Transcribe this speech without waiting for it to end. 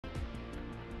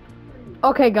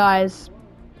Okay, guys,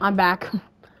 I'm back.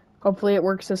 Hopefully it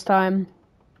works this time.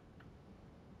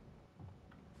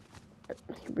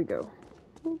 Here we go.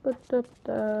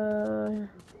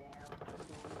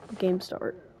 Game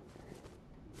start.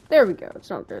 There we go. It's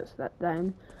not this that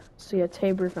time. So yeah,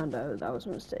 Tabor found out that was a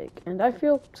mistake, and I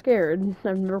feel scared.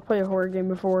 I've never played a horror game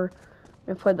before.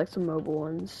 I've played like some mobile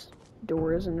ones,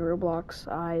 Doors and Roblox,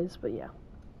 Eyes, but yeah.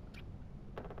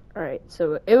 All right,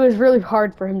 so it was really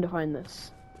hard for him to find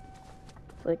this.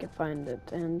 I could find it,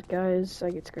 and guys,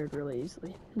 I get scared really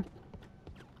easily.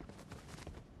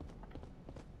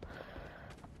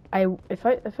 If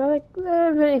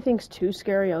anything's too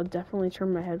scary, I'll definitely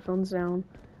turn my headphones down.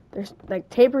 There's like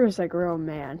Tabor is like, oh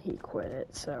man, he quit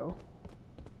it, so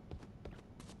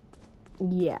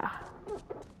yeah,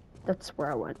 that's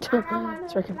where I went.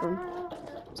 That's where I came from.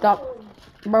 Stop,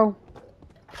 bro.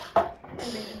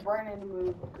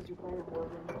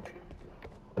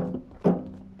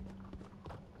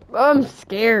 I'm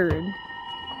scared.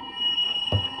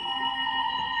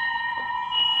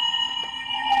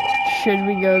 Should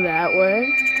we go that way?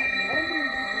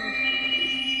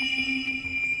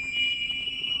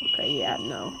 Okay, yeah,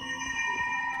 no.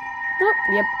 Nope,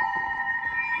 yep.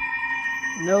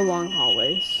 No long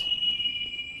hallways.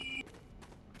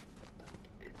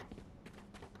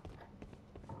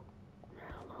 I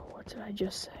don't know, what did I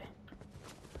just say?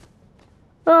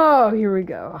 Oh, here we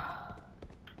go.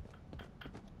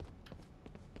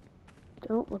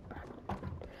 Don't look back.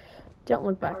 Don't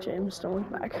look back, James. Don't look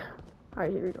back.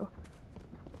 Alright, here we go.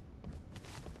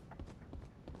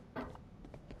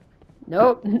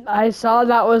 Nope, I saw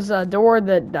that was a door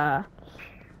that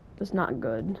was not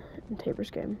good in Tabor's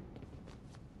game.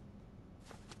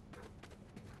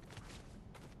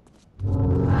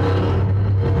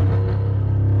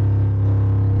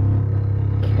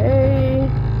 Okay.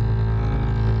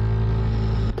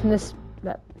 Can this...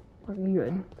 that... okay,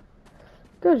 good.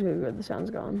 Good. The sound's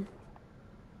gone.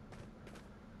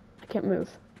 I can't move.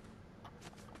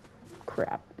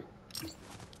 Crap.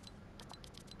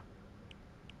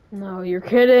 No, you're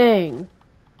kidding.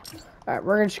 Alright,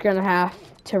 we're just gonna have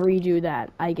to redo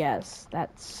that, I guess.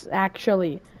 That's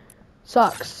actually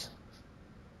sucks.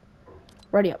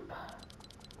 Ready up.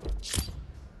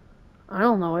 I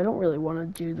don't know, I don't really want to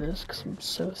do this because I'm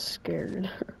so scared.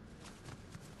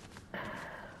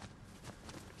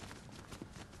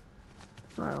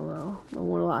 I don't know. I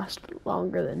want to last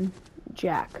longer than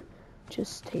Jack.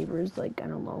 Just Tabor's like, I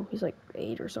don't know, he's like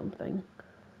 8 or something.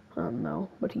 I don't know,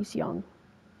 but he's young.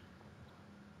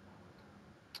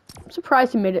 I'm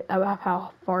surprised he made it,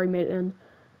 how far he made it in.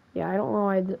 Yeah, I don't know,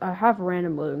 I have a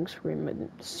random loading screen, but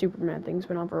Superman thing's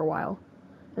been on for a while.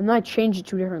 And then I changed it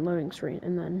to a different loading screen,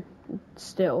 and then it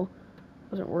still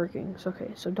wasn't working. So,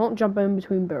 okay, so don't jump in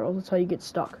between barrels, that's how you get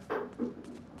stuck.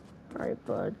 Alright,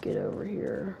 bud, get over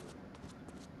here.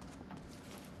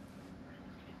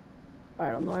 I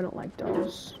don't know, I don't like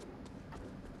those.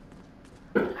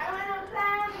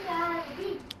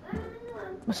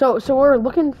 So we're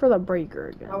looking for the breaker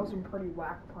again. That was some pretty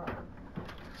whack part.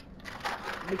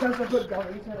 Because I put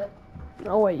gummies in it.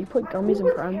 Oh wait, you put gummies in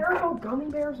front? Gummy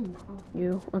bears in front.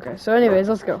 You? Okay, so anyways,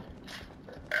 let's go.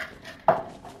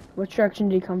 Which direction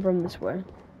do you come from? This way.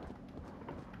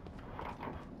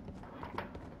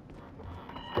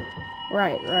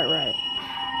 Right.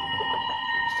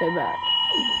 Stay back.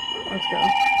 Let's go.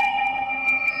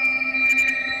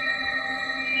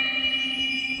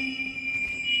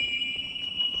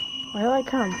 Why do I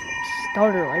kind of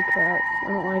stutter like that? I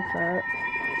don't like that.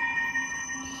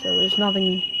 So there's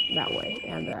nothing that way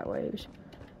and that way. We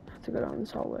have to go down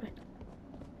this hallway.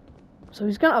 So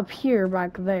he's gonna appear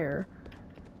back there.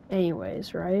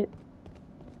 Anyways, right?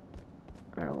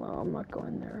 I don't know, I'm not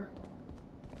going there.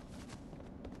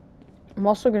 I'm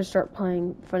also gonna start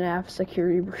playing FNAF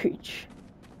Security Breach.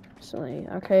 So,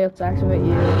 okay, let's activate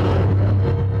you.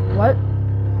 What?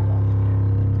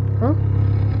 Huh?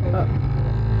 Oh.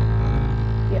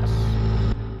 Yes.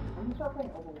 I'm gonna start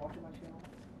playing Overwatch on my channel.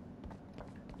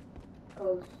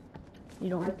 Cause You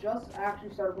don't. I just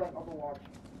actually started playing Overwatch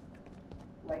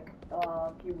like a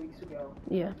few weeks ago.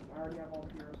 Yeah. I already have all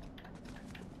the heroes.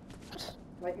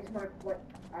 Like it's not like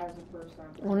as the first time.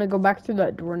 I wanna go back through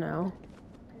that door now.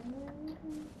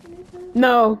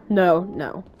 No.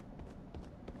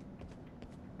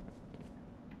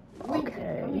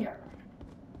 Okay.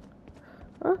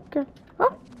 Okay.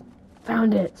 Oh!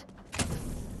 Found it!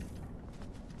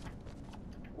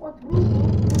 What?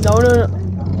 No.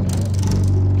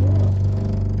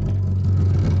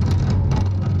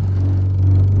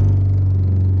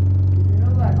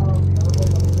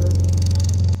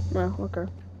 No, okay.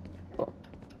 Cool.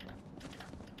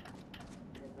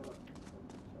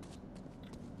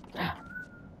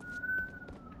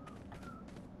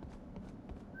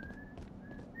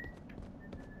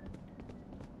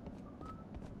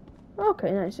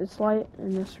 Okay, nice. It's light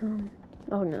in this room.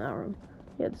 Oh, in that room.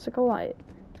 Yeah, it's like a light.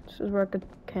 This is where I could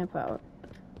camp out.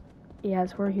 Yeah,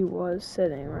 it's where he was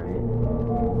sitting, right?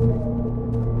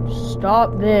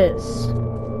 Stop this.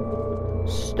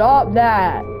 Stop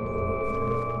that.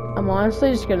 I'm honestly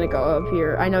just gonna go up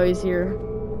here. I know he's here.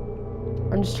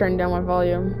 I'm just turning down my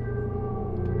volume.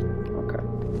 Okay.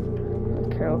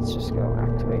 Okay, let's just go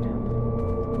activate him.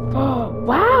 Oh,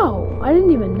 wow! I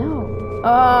didn't even know.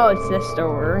 Oh, it's this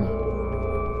door.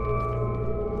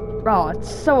 Oh,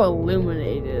 it's so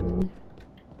illuminated.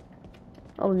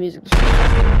 All the music.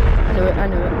 I knew it, I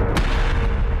knew it.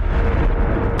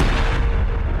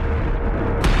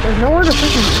 There's nowhere to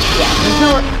freaking. Yeah, there's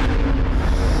nowhere.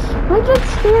 Why's that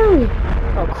scary?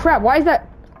 Oh crap, why is that?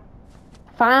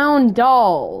 Found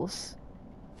dolls.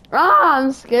 Ah,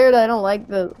 I'm scared, I don't like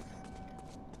this.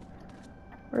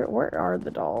 Where are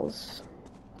the dolls?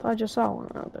 I just saw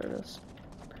one. Oh, there it is.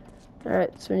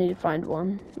 Alright, so we need to find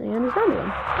one. And we found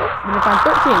one. Oh, we need to find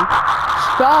 13.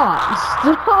 Stop!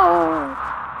 Stop!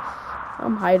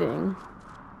 I'm hiding.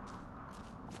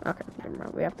 Okay, never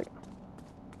mind. We have to go.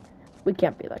 We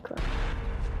can't be like that.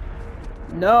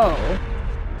 No!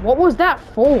 What was that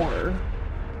for?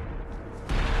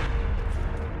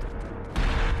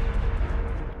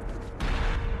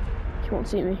 He won't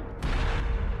see me.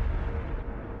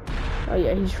 Oh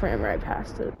yeah, he's ran right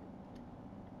past it.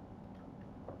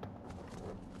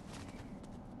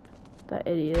 That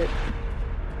idiot.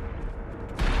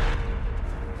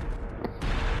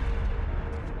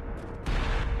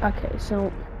 Okay,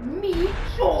 so Me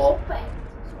so fast.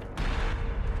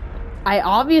 I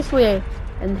obviously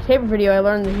in the tape video I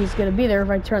learned that he's gonna be there if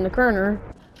I turn the corner.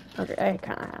 Okay, I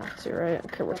kinda have to, right?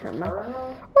 Okay, we're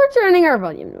turning our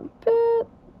volume a bit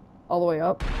all the way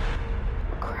up.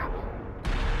 Oh, crap.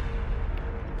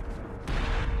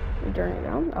 We turn it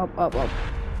down? Up, up, up.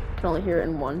 Can only hear it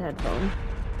in one headphone.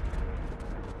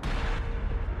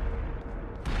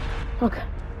 Okay,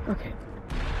 okay.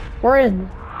 We're in.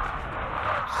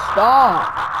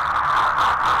 Stop.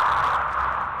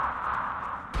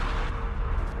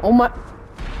 Oh my.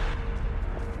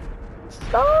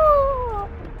 Stop.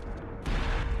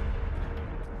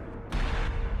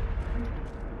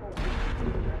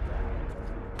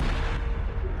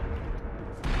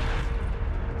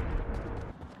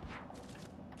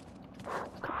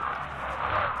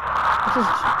 This is...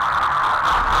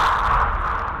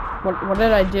 What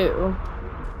did I do?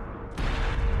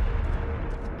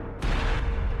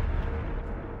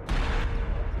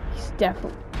 He's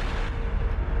definitely...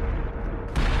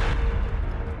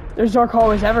 There's dark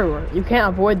hallways everywhere. You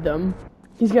can't avoid them.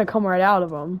 He's gonna come right out of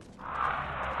them.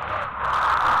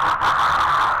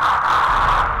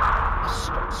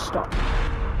 Stop.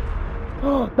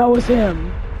 Oh, that was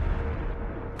him.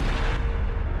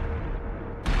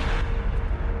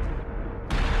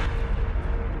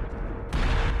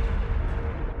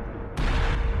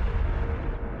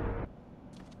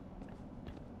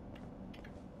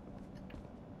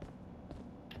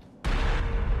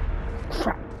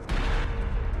 Crap.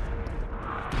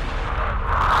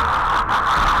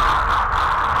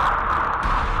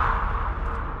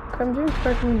 I'm just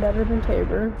expecting better than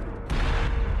Tabor.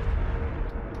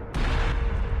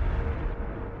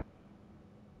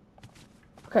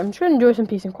 Okay, I'm just gonna enjoy some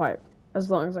peace and quiet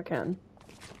as long as I can.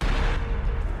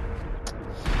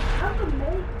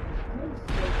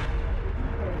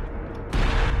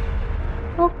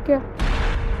 Okay.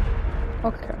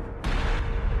 Okay.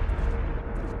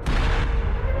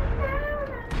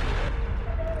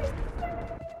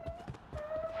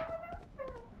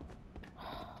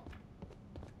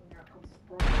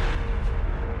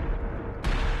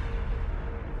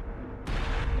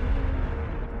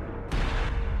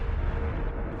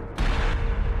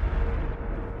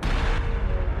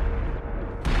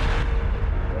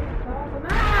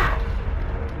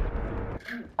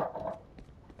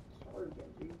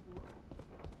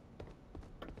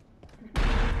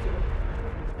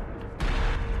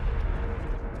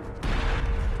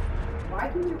 Why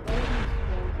can you always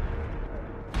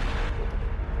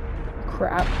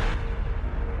Crap.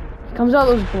 He comes out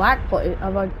of those black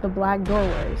like the black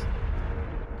doorways.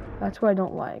 That's what I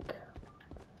don't like.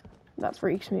 That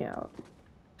freaks me out.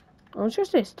 I'm just gonna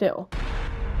stay still.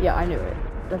 Yeah, I knew it.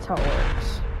 That's how it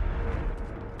works.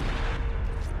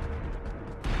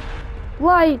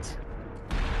 Light!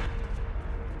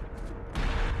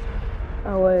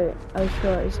 Oh wait, I just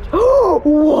realized.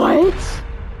 What?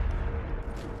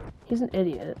 He's an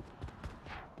idiot.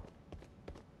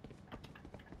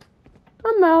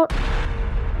 I'm out.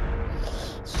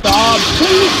 Stop.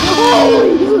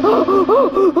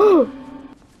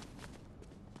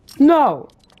 No.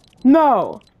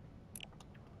 No.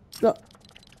 No.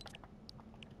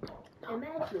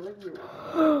 Immaculately.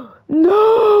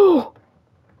 No!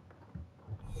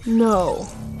 No.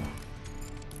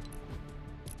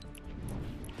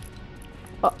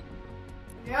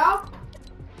 Yeah.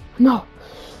 No.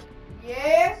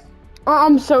 Yes.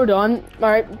 I'm so done.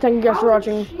 Alright, thank you guys for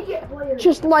watching.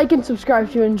 Just like and subscribe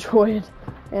if you enjoyed.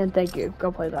 And thank you.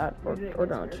 Go play that. Or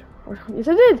don't. Yes,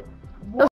 I did.